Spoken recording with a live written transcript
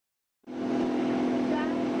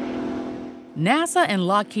NASA and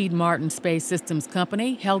Lockheed Martin Space Systems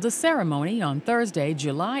Company held a ceremony on Thursday,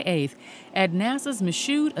 July 8th at NASA's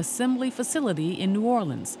Michoud Assembly Facility in New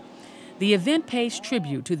Orleans. The event pays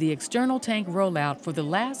tribute to the external tank rollout for the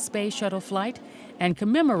last Space Shuttle flight and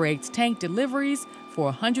commemorates tank deliveries for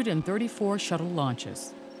 134 shuttle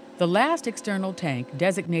launches. The last external tank,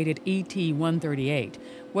 designated ET-138,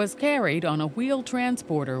 was carried on a wheeled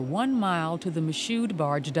transporter 1 mile to the Michoud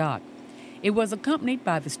barge dock. It was accompanied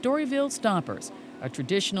by the Storyville Stompers, a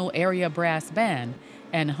traditional area brass band,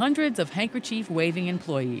 and hundreds of handkerchief-waving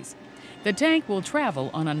employees. The tank will travel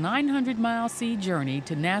on a 900-mile sea journey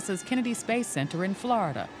to NASA's Kennedy Space Center in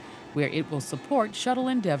Florida, where it will support Shuttle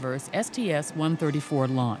Endeavor's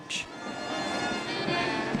STS-134 launch.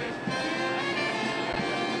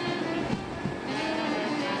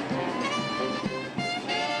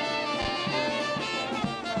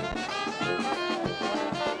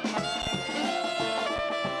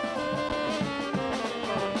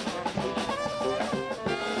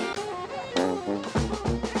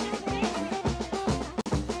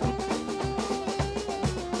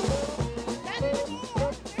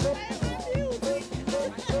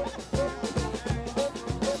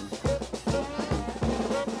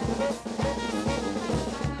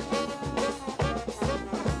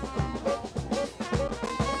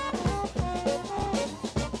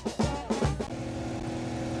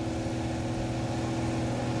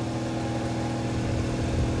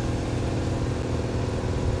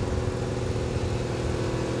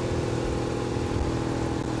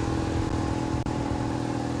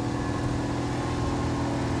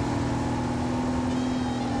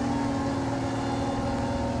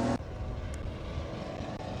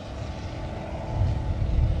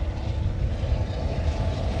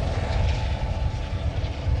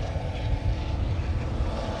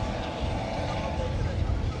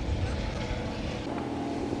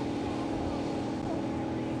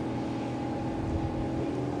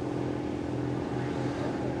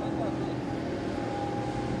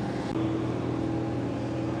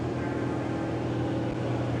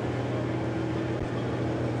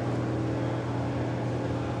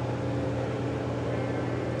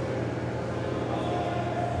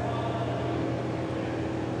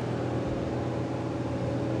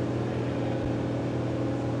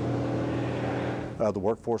 The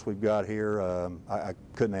workforce we've got here, I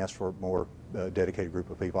couldn't ask for a more dedicated group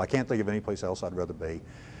of people. I can't think of any place else I'd rather be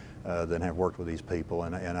than have worked with these people,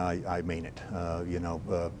 and I mean it.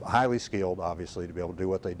 Highly skilled, obviously, to be able to do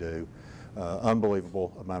what they do.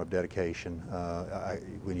 Unbelievable amount of dedication.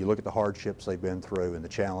 When you look at the hardships they've been through and the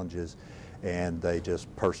challenges, and they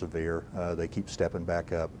just persevere. They keep stepping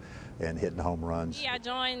back up and hitting home runs. Yeah, I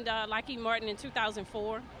joined Lockheed Martin in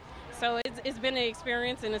 2004. So it's been an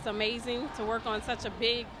experience, and it's amazing to work on such a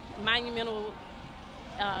big, monumental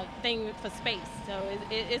thing for space. So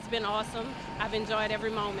it's been awesome. I've enjoyed every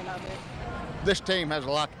moment of it. This team has a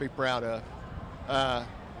lot to be proud of.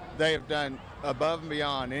 They have done above and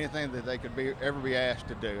beyond anything that they could ever be asked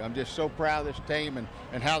to do. I'm just so proud of this team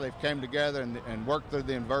and how they've come together and worked through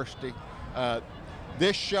the adversity.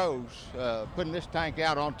 This shows, putting this tank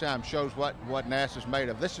out on time shows what NASA's made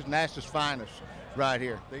of. This is NASA's finest right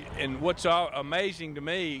here. And what's amazing to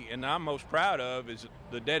me and I'm most proud of is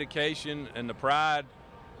the dedication and the pride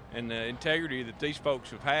and the integrity that these folks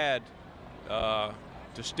have had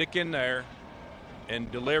to stick in there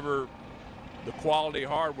and deliver the quality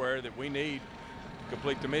hardware that we need to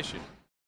complete the mission.